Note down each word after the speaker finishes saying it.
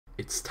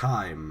It's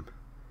time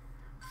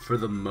for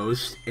the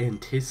most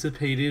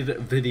anticipated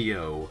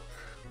video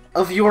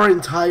of your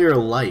entire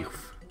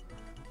life.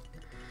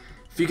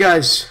 If you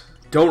guys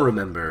don't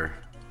remember,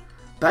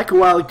 back a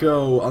while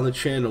ago on the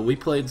channel we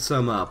played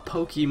some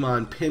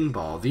Pokemon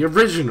Pinball, the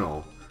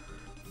original,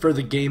 for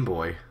the Game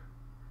Boy.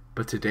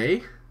 But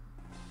today,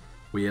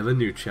 we have a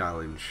new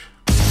challenge.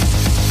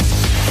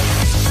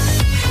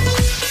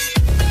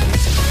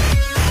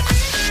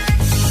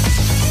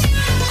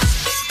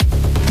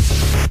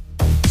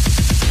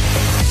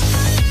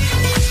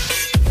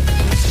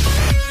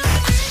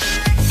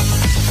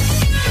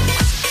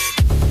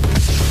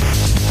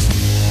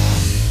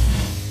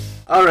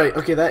 Alright,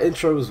 okay, that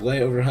intro was way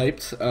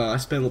overhyped. I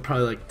spent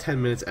probably like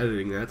 10 minutes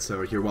editing that,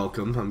 so you're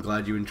welcome. I'm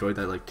glad you enjoyed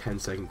that like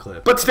 10-second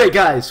clip. But today,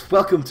 guys,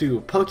 welcome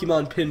to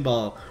Pokemon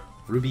Pinball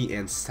Ruby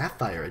and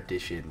Sapphire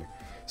Edition.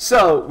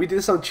 So, we did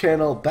this on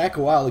channel back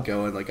a while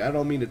ago, and like, I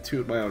don't mean to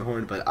toot my own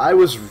horn, but I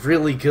was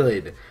really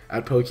good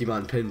at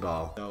Pokemon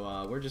Pinball.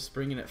 So, we're just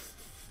bringing it.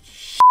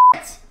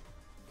 Shit!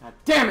 God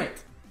damn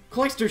it!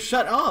 Cloister,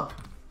 shut up!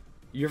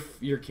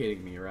 You're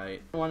kidding me,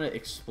 right? I want to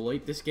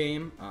exploit this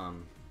game,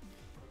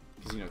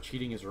 because, you know,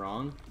 cheating is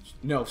wrong.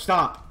 No,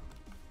 stop!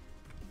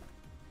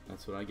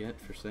 That's what I get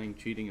for saying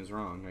cheating is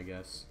wrong, I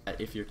guess.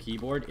 If your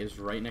keyboard is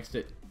right next to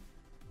it...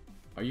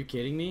 Are you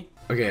kidding me?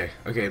 Okay,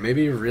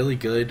 maybe really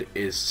good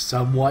is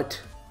somewhat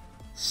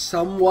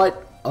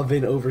of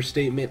an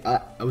overstatement.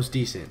 I was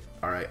decent,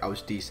 alright, I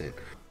was decent.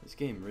 This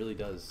game really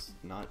does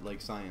not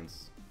like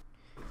science.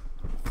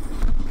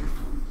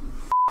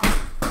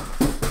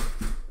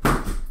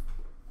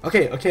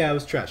 Okay, I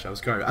was trash. I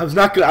was garbage. I was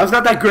not good. I was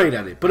not that great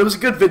at it, but it was a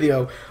good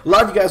video. A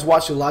lot of you guys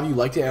watched it, a lot of you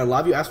liked it, and a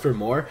lot of you asked for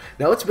more.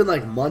 Now, it's been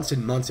like months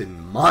and months and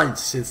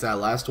months since that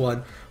last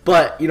one,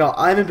 but, you know,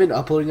 I haven't been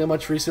uploading that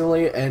much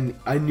recently, and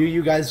I knew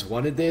you guys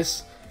wanted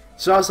this,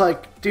 so I was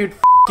like, dude, f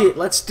it,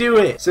 let's do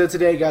it! So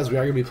today, guys, we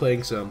are going to be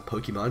playing some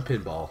Pokemon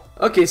Pinball.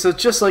 Okay, so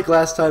just like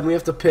last time, we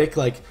have to pick,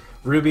 like,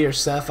 Ruby or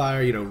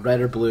Sapphire, you know, red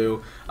or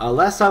blue.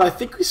 Last time, I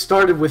think we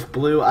started with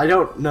blue. I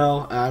don't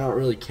know. I don't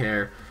really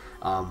care.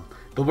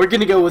 But we're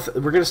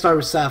gonna start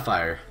with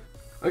Sapphire.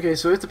 Okay,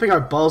 so we have to pick our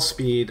ball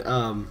speed.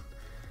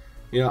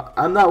 You know,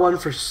 I'm not one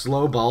for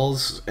slow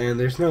balls, and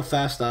there's no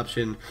fast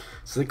option.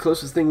 So the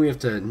closest thing we have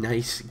to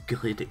nice,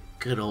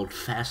 good old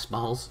fast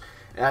balls.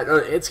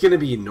 It's gonna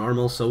be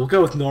normal. So we'll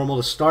go with normal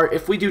to start.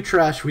 If we do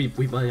trash, we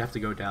might have to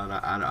go down.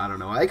 I don't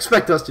know. I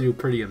expect us to do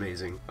pretty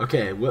amazing.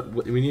 Okay,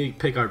 we need to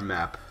pick our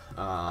map.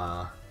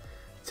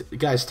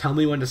 Guys, tell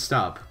me when to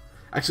stop.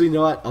 Actually, you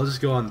know what? I'll just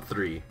go on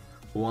 3.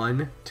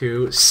 1,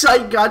 2,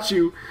 sight, got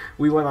you!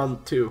 We went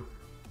on 2.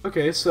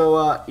 Okay,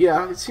 so,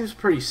 yeah, it seems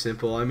pretty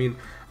simple. I mean,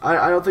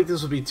 I don't think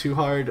this will be too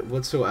hard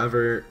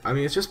whatsoever. I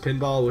mean, it's just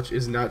pinball, which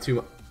is not too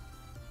much.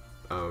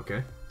 Oh,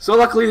 okay. So,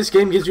 luckily, this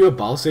game gives you a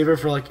ball saver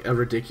for, like, a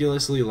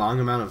ridiculously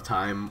long amount of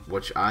time,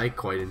 which I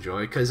quite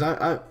enjoy, because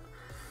I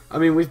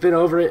mean, we've been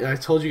over it, and I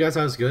told you guys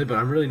I was good, but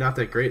I'm really not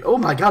that great. Oh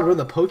my god, we're in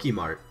the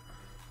Pokemart.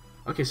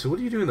 Okay, so what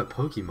do you do in the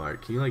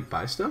Pokemart? Can you, like,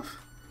 buy stuff?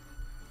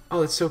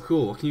 Oh, that's so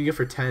cool. What can you get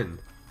for 10?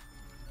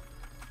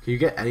 Can you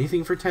get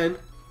anything for 10?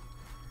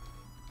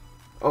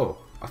 Oh,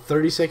 a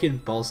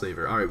 30-second ball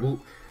saver. All right, we'll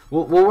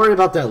worry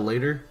about that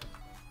later.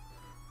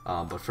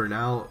 But for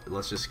now,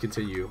 let's just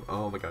continue.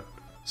 Oh my god.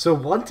 So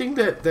one thing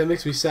that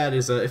makes me sad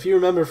is if you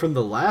remember from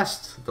the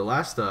last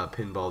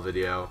pinball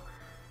video,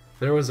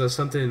 there was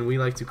something we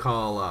like to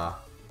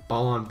call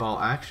ball-on-ball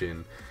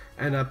action.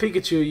 And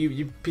Pikachu,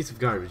 you piece of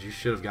garbage, you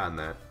should have gotten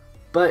that.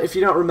 But if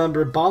you don't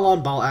remember,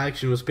 ball-on-ball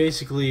action was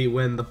basically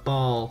when the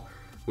ball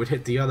would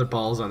hit the other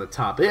balls on the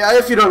top. Yeah,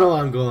 if you don't know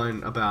what I'm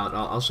going about,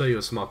 I'll show you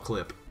a small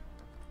clip.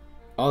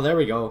 Oh, there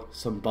we go.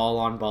 Some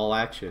ball-on-ball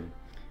action.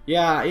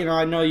 Yeah, you know,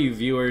 I know you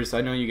viewers,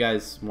 I know you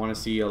guys want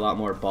to see a lot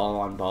more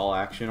ball-on-ball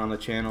action on the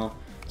channel.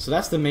 So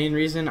that's the main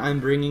reason I'm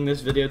bringing this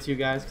video to you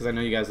guys, because I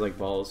know you guys like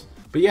balls.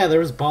 But yeah, there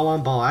was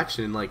ball-on-ball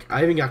action. Like,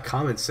 I even got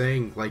comments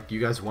saying, like,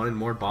 you guys wanted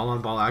more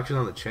ball-on-ball action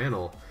on the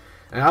channel.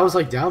 And I was,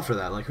 like, down for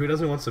that. Like, who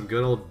doesn't want some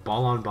good old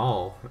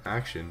ball-on-ball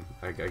action,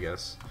 I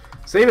guess.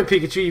 Save it,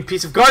 Pikachu, you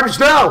piece of garbage!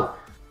 No!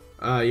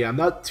 Yeah, I'm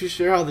not too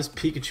sure how this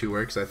Pikachu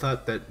works. I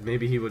thought that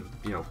maybe he would,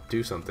 you know,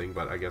 do something,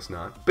 but I guess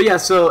not. But yeah,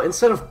 so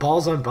instead of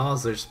balls on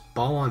balls, there's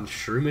ball on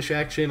shroomish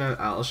action.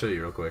 I'll show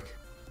you real quick.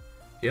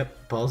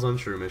 Yep, balls on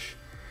shroomish.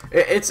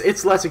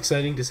 It's less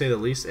exciting to say the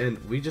least, and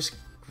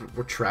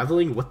we're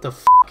traveling. What the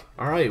f?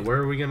 All right, where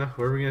are we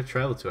gonna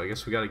travel to? I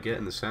guess we gotta get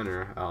in the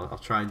center. I'll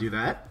try and do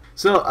that.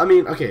 So I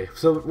mean, okay,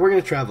 so we're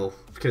gonna travel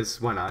because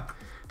why not?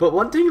 But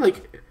one thing,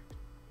 like,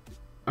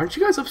 aren't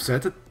you guys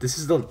upset that this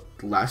is the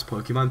last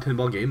Pokemon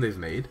pinball game they've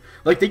made?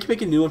 Like, they can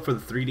make a new one for the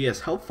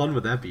 3DS. How fun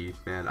would that be,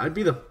 man? I'd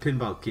be the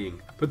pinball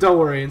king. But don't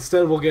worry,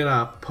 instead we'll get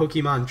a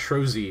Pokemon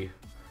Trozy.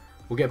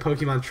 We'll get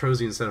Pokemon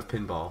Trozy instead of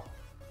pinball.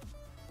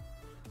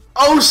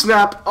 Oh,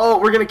 snap! Oh,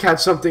 we're gonna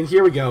catch something.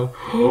 Here we go.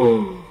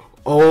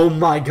 Oh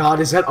my god,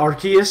 is that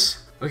Arceus?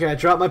 Okay, I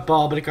dropped my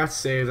ball, but it got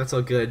saved. That's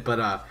all good. But,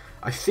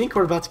 I think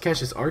we're about to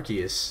catch this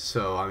Arceus.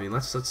 So, I mean,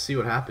 let's see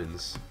what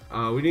happens.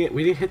 We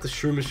didn't hit the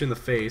Shroomish in the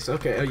face.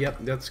 Okay, oh, yep,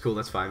 that's cool,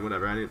 that's fine,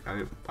 whatever.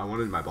 I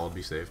wanted my ball to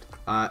be saved.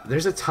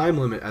 There's a time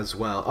limit as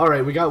well.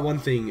 Alright, we got one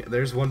thing.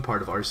 There's one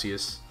part of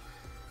Arceus.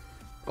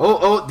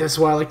 Oh, that's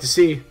what I like to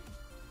see.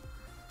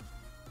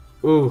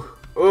 Ooh,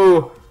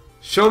 ooh,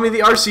 show me the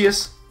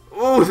Arceus.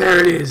 Ooh, there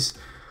it is.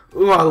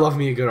 Ooh, I love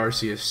me a good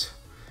Arceus.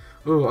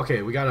 Ooh,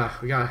 okay, we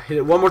gotta hit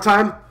it one more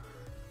time.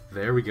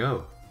 There we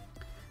go.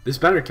 This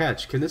better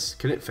catch. Can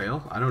it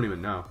fail? I don't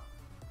even know.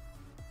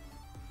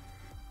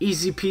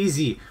 Easy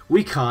peasy.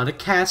 We caught a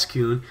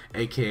Cascoon,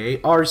 aka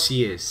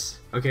Arceus.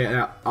 Okay,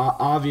 now,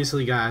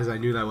 obviously, guys, I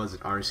knew that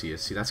wasn't Arceus.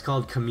 See, that's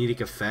called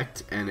comedic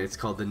effect, and it's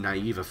called the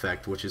naive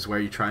effect, which is where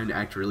you're trying to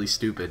act really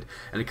stupid,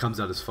 and it comes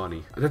out as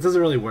funny. That doesn't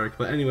really work,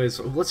 but anyways,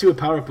 let's see what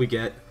power-up we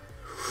get.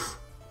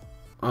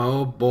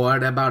 Oh boy,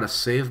 they're about to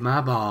save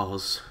my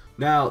balls.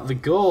 Now, the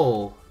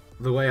goal,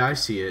 the way I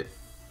see it,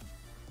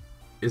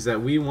 is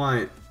that we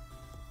want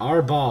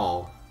our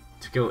ball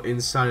to go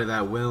inside of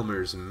that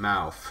Whalmer's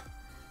mouth.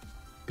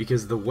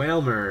 Because the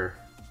Whalmer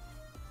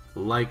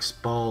likes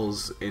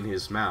balls in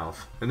his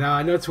mouth. And now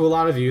I know to a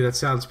lot of you that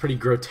sounds pretty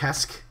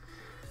grotesque,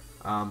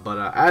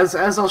 but as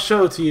I'll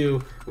show to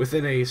you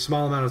within a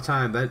small amount of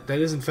time, that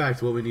is in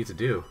fact what we need to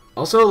do.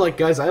 Also, like,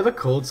 guys, I have a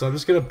cold, so I'm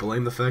just gonna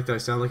blame the fact that I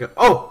sound like a—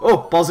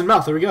 oh, balls in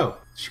mouth, there we go.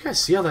 Did you guys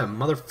see how that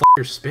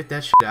motherfucker spit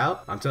that shit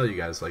out? I'm telling you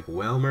guys, like,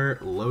 Whalmer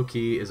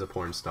low-key is a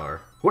porn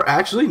star. We're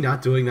actually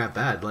not doing that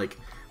bad. Like,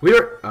 we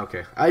were—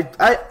 okay, I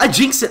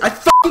jinxed it.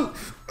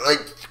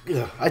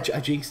 I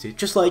jinxed it.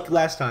 Just like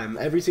last time,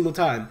 every single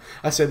time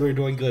I said we were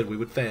doing good, we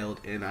would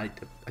failed, and I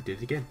did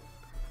it again.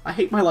 I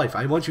hate my life.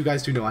 I want you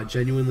guys to know I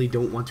genuinely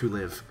don't want to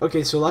live.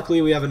 Okay, so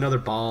luckily we have another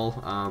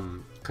ball,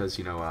 cause,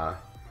 you know,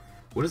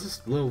 what is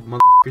this little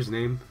motherfucker's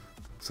name?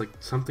 It's like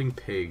something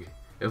pig.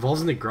 It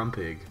evolves into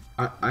Grumpig.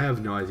 I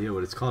have no idea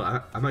what it's called.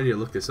 I might need to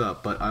look this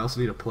up, but I also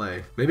need to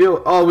play. Maybe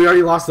oh, we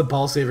already lost the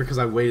ball saver because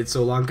I waited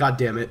so long. God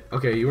damn it.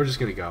 Okay, you were just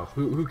gonna go.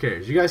 Who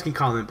cares? You guys can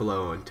comment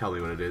below and tell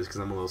me what it is because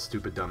I'm a little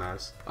stupid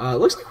dumbass.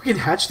 Looks like we can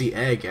hatch the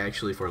egg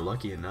actually if we're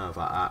lucky enough.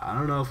 I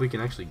don't know if we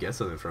can actually get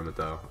something from it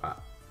though. I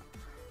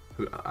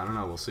don't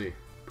know. We'll see.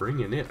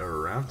 Bringing it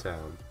around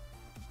town.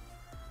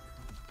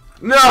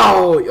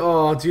 No!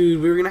 Oh,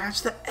 dude, we were gonna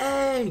hatch the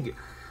egg.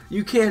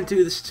 You can't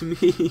do this to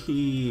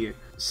me.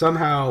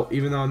 Somehow,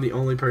 even though I'm the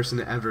only person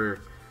to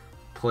ever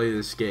play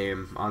this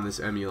game on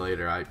this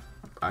emulator,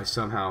 I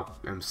somehow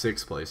am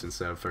 6th place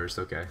instead of 1st.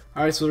 Okay.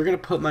 Alright, so we're gonna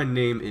put my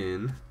name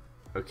in.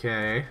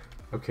 Okay.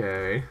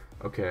 Okay.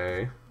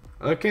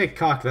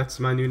 Cock, that's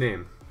my new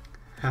name.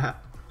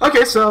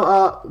 Okay,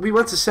 so, we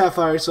went to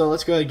Sapphire, so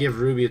let's go ahead and give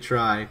Ruby a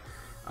try.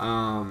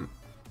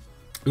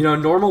 You know,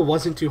 normal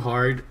wasn't too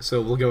hard, so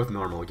we'll go with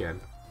normal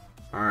again.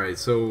 Alright,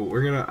 so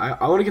we're gonna—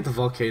 I want to get the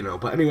volcano,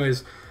 but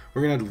anyways,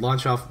 we're gonna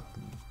launch off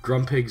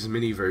Grumpig's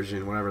mini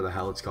version, whatever the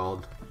hell it's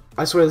called.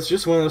 I swear, it's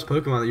just one of those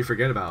Pokemon that you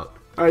forget about.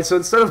 Alright, so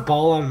instead of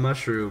ball on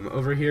mushroom,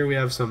 over here we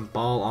have some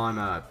ball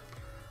on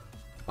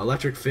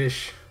electric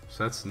fish,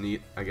 so that's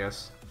neat, I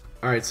guess.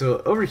 Alright,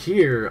 so over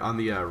here on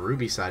the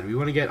Ruby side, we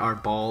want to get our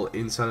ball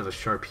inside of a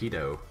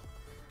Sharpedo.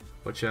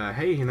 Which,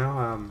 hey, you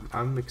know,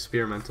 I'm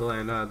experimental,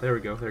 and there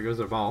we go, there goes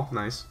our ball,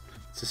 nice.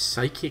 It's a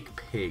Psychic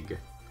Pig.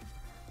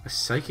 A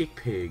Psychic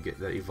Pig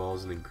that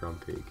evolves into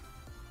Grumpig.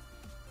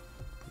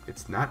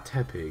 It's not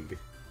Tepig.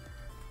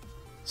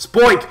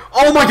 Spoink!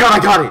 Oh my god,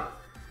 I got it!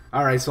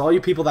 Alright, so all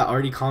you people that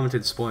already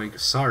commented Spoink,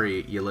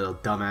 sorry, you little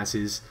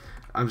dumbasses.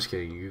 I'm just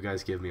kidding, you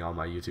guys give me all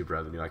my YouTube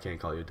revenue, I can't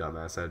call you a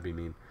dumbass, that'd be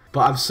mean.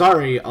 But I'm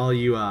sorry, all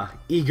you,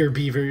 eager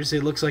beavers,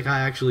 it looks like I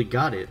actually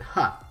got it,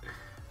 ha!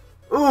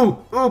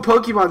 Ooh,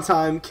 Pokemon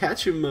time,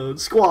 catch-em mode,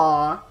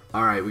 squaw!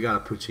 Alright, we got a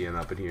Poochyena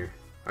up in here.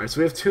 Alright, so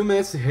we have 2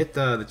 minutes to hit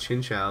the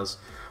Chinchous,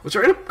 which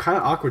are in a kind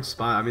of awkward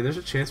spot. I mean, there's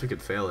a chance we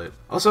could fail it.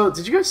 Also,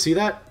 did you guys see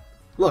that?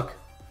 Look.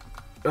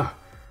 Ugh.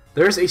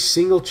 There's a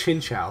single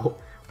Chinchou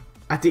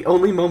at the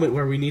only moment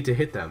where we need to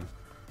hit them.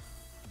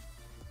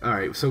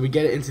 Alright, so we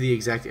get it into the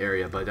exact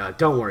area, but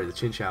don't worry, the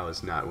Chinchou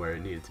is not where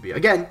it needed to be.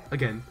 Again,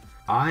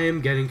 I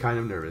am getting kind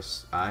of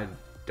nervous. I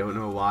don't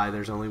know why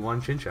there's only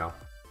one Chinchou.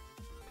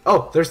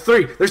 Oh, there's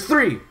 3! There's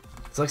 3!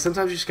 It's like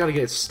sometimes you just gotta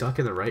get stuck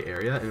in the right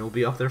area, and it'll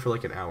be up there for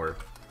like an hour.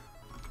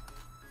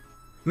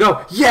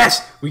 No!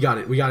 Yes! We got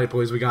it,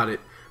 boys, we got it.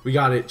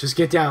 Just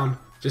get down.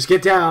 Just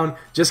get down.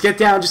 Just get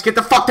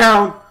the fuck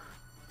down!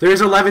 There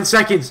is 11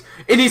 seconds.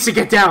 It needs to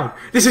get down.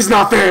 This is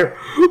not fair.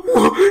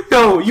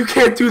 No, you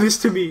can't do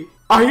this to me.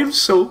 I am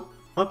so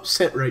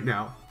upset right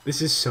now.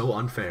 This is so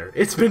unfair.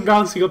 It's been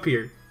bouncing up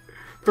here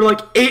for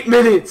like 8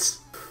 minutes.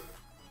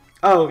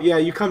 Oh, yeah,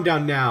 you come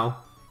down now.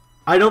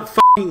 I don't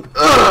fucking—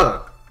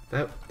 ugh!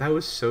 That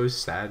was so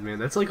sad, man.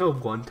 That's like a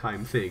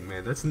one-time thing,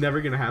 man. That's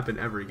never gonna happen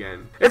ever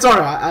again. It's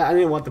alright. I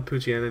didn't want the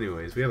Poochyena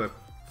anyways. We have a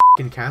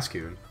fucking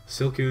Cascoon.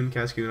 Silcoon,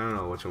 Cascoon, I don't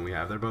know which one we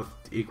have. They're both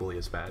equally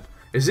as bad.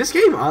 Is this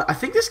game on— I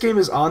think this game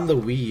is on the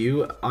Wii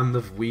U, on the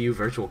Wii U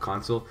Virtual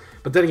Console.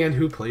 But then again,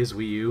 who plays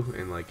Wii U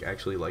and, like,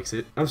 actually likes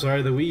it? I'm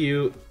sorry, the Wii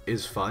U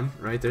is fun,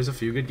 right? There's a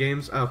few good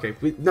games. Oh, okay,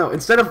 no,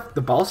 instead of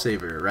the ball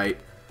saver, right,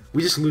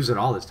 we just lose it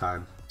all this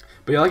time.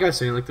 But But yeah, like I was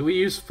saying, like the Wii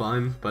U's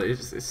fun, but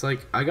it's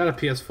like I got a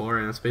PS4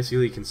 and it's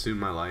basically consumed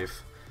my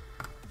life.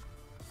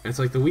 And it's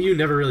like the Wii U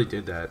never really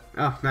did that.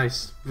 Oh,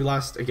 nice. We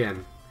lost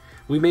again.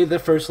 We made the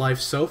first life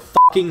so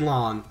fucking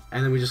long,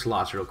 and then we just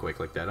lost real quick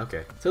like that.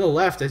 Okay. To the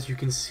left, as you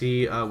can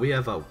see, we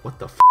have a... What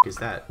the f*** is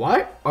that?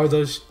 Why are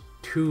those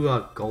two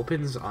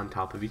gulpins on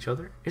top of each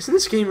other? Isn't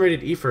this game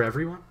rated E for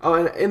everyone? Oh,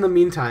 and in the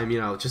meantime, you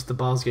know, just the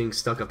balls getting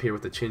stuck up here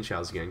with the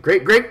Chinchous again.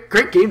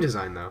 Great game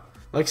design, though.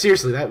 Like,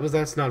 seriously,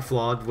 that's not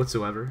flawed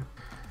whatsoever.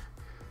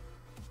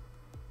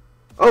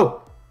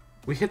 Oh!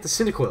 We hit the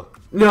Cyndaquil.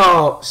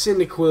 No!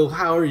 Cyndaquil,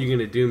 how are you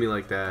gonna do me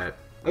like that?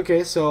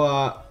 Okay,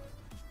 so,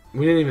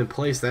 we didn't even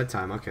place that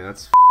time. Okay,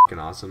 that's f***ing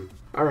awesome.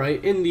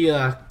 Alright, in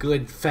the,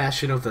 good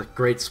fashion of the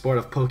great sport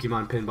of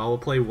Pokemon Pinball, we'll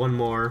play one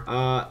more.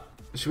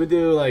 Should we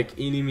do, like,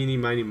 eeny, meeny,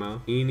 miny,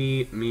 mo?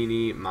 Eeny,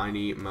 meeny,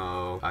 miny,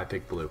 mo. I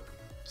pick blue.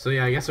 So,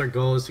 yeah, I guess our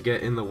goal is to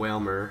get in the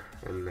Whalmer,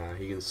 and,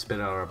 he can spit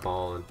out our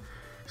ball, and...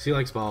 he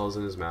likes balls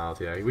in his mouth.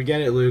 Yeah, we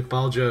get it, Luke.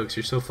 Ball jokes.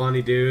 You're so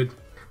funny, dude.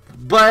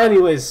 But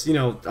anyways, you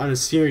know, on a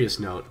serious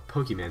note,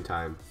 Pokemon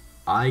time.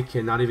 I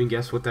cannot even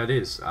guess what that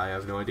is. I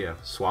have no idea.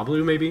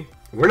 Swablu, maybe?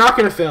 We're not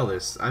gonna fail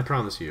this. I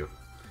promise you.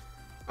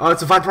 Oh,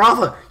 it's a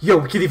Vibrava! Yo,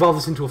 we could evolve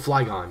this into a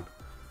Flygon.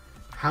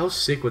 How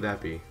sick would that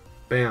be?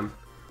 Bam.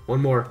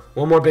 One more.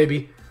 One more,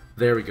 baby.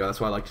 There we go.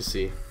 That's what I like to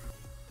see.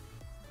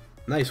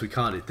 Nice, we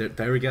caught it.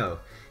 There we go.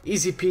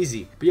 Easy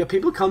peasy. But yeah,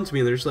 people come to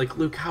me and they're just like,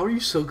 Luke, how are you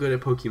so good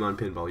at Pokemon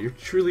Pinball? You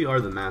truly are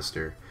the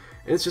master.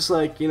 And it's just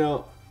like, you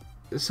know,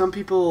 some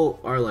people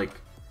are like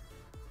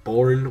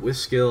born with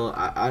skill.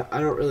 I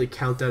don't really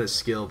count that as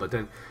skill, but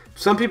then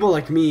some people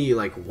like me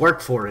like work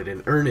for it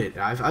and earn it.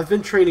 I've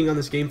been training on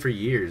this game for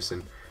years,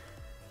 and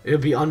it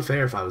would be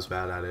unfair if I was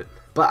bad at it.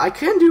 But I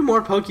can do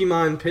more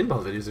Pokemon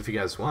Pinball videos if you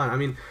guys want. I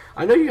mean,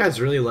 I know you guys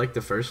really liked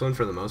the first one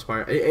for the most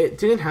part. It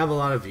didn't have a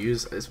lot of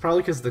views. It's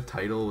probably because the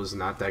title was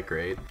not that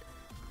great.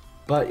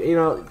 But, you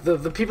know,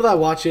 the people that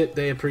watch it,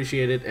 they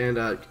appreciate it, and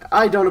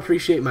I don't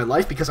appreciate my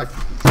life because I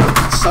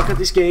suck at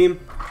this game.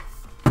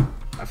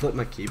 I flipped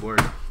my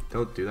keyboard.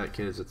 Don't do that,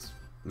 kids. It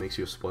makes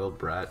you a spoiled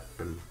brat,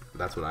 and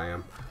that's what I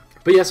am.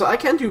 But yeah, so I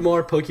can do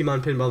more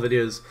Pokemon Pinball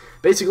videos,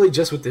 basically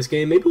just with this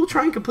game. Maybe we'll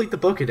try and complete the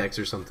Pokédex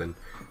or something.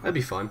 That'd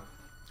be fun.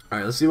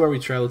 Alright, let's see where we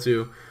travel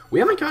to. We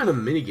haven't gotten a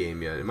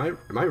minigame yet.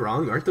 Am I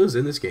wrong? Aren't those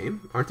in this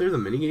game? Aren't there the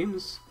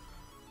minigames?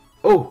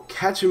 Oh,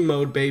 catch 'em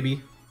mode,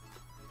 baby.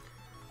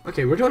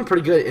 Okay, we're doing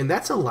pretty good, and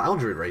that's a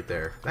Loudred right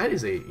there. That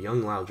is a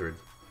young Loudred.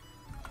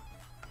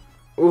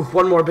 Ooh,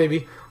 one more,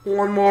 baby.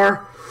 One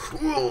more.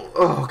 Ooh,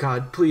 oh,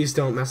 God. Please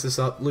don't mess this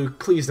up. Luke,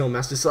 please don't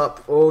mess this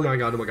up. Oh, my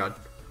God. Oh, my God.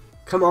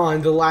 Come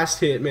on. The last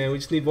hit, man. We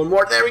just need one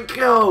more. There we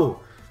go.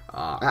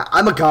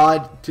 I'm a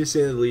god, to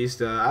say the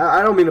least.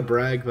 I don't mean to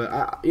brag,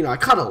 but, you know, I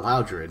caught a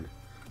Loudred.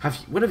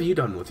 What have you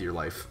done with your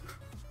life?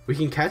 We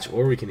can catch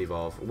or we can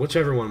evolve.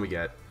 Whichever one we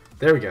get.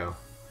 There we go.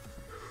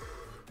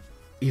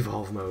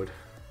 Evolve mode.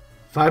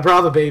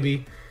 Vibrava,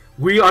 baby.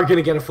 We are going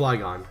to get a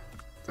Flygon.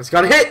 That's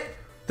got to hit.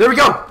 There we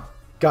go.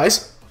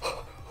 Guys.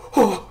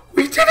 Oh,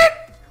 we did it.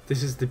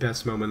 This is the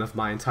best moment of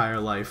my entire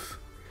life.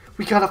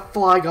 We got a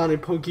Flygon in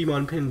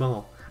Pokemon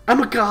Pinball.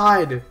 I'm a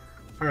god.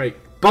 All right.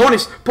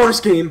 Bonus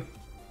game.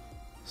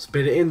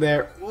 Spit it in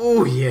there.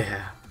 Oh,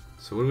 yeah.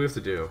 So what do we have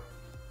to do?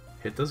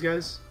 Hit those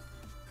guys?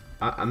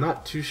 I'm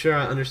not too sure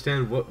I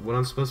understand what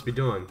I'm supposed to be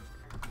doing.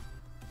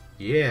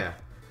 Yeah.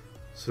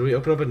 So do we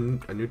open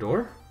up a new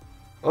door?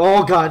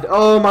 Oh, God.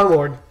 Oh, my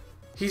lord.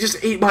 He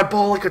just ate my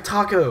ball like a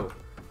taco.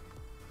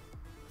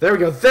 There we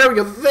go. There we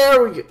go.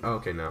 There we go. Oh,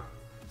 okay, no.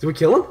 Did we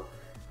kill him?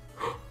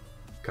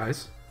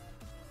 Guys.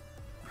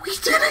 We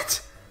did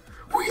it!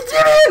 We did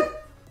it!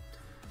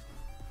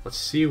 Let's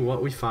see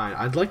what we find.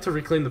 I'd like to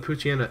reclaim the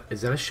Poochyena.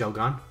 Is that a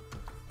Shogun?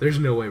 There's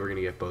no way we're going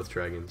to get both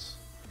dragons.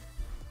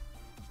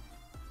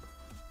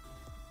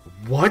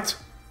 What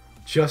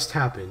just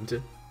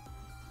happened?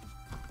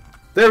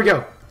 There we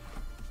go.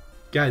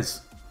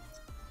 Guys.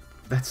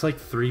 That's like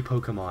 3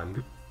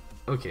 Pokemon.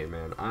 Okay,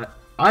 man.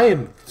 I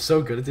am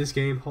so good at this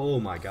game. Oh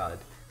my god.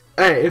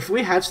 Alright, if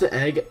we hatch the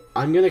egg,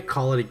 I'm gonna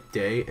call it a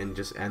day and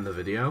just end the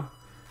video.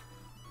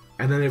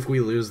 And then if we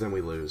lose, then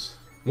we lose.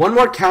 One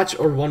more catch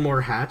or one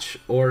more hatch,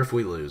 or if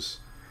we lose.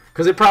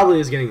 Because it probably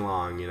is getting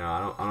long, you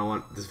know. I don't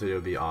want this video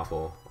to be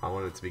awful. I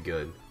want it to be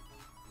good.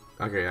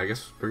 Okay, I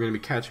guess we're gonna be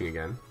catching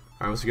again.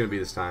 Alright, what's it gonna be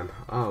this time?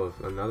 Oh,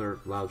 another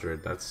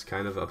Loudred. That's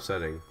kind of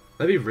upsetting.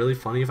 That'd be really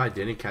funny if I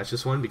didn't catch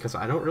this one, because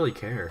I don't really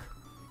care.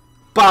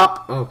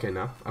 Bop! Oh, okay,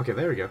 no. Okay,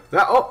 there we go.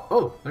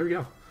 Oh, there we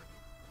go.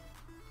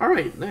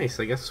 Alright, nice.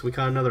 I guess we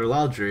caught another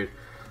Loudred.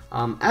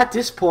 At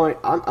this point,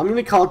 I'm going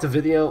to call it the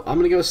video. I'm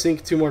going to go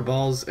sink 2 more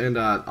balls, and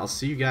I'll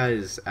see you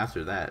guys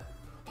after that.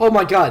 Oh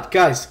my god,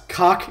 guys.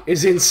 Cock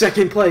is in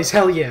 2nd place.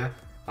 Hell yeah.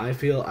 I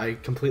feel I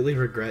completely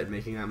regret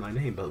making that my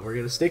name, but we're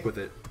going to stick with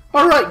it.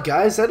 Alright,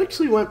 guys. That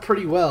actually went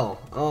pretty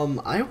well.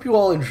 I hope you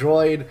all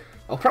enjoyed.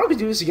 I'll probably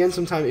do this again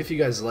sometime if you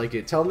guys like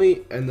it. Tell me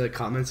in the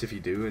comments if you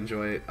do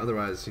enjoy it.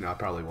 Otherwise, you know, I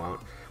probably won't.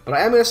 But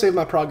I am going to save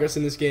my progress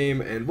in this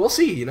game, and we'll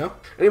see, you know?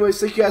 Anyways,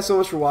 thank you guys so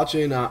much for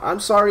watching. I'm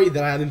sorry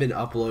that I haven't been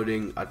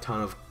uploading a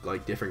ton of,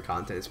 like, different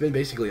content. It's been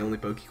basically only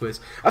PokeQuiz.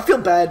 I feel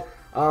bad.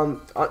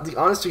 The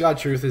honest to God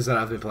truth is that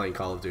I've been playing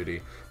Call of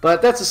Duty.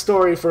 But that's a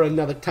story for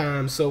another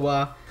time, so,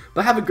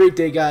 but have a great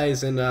day,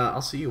 guys, and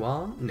I'll see you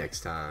all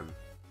next time.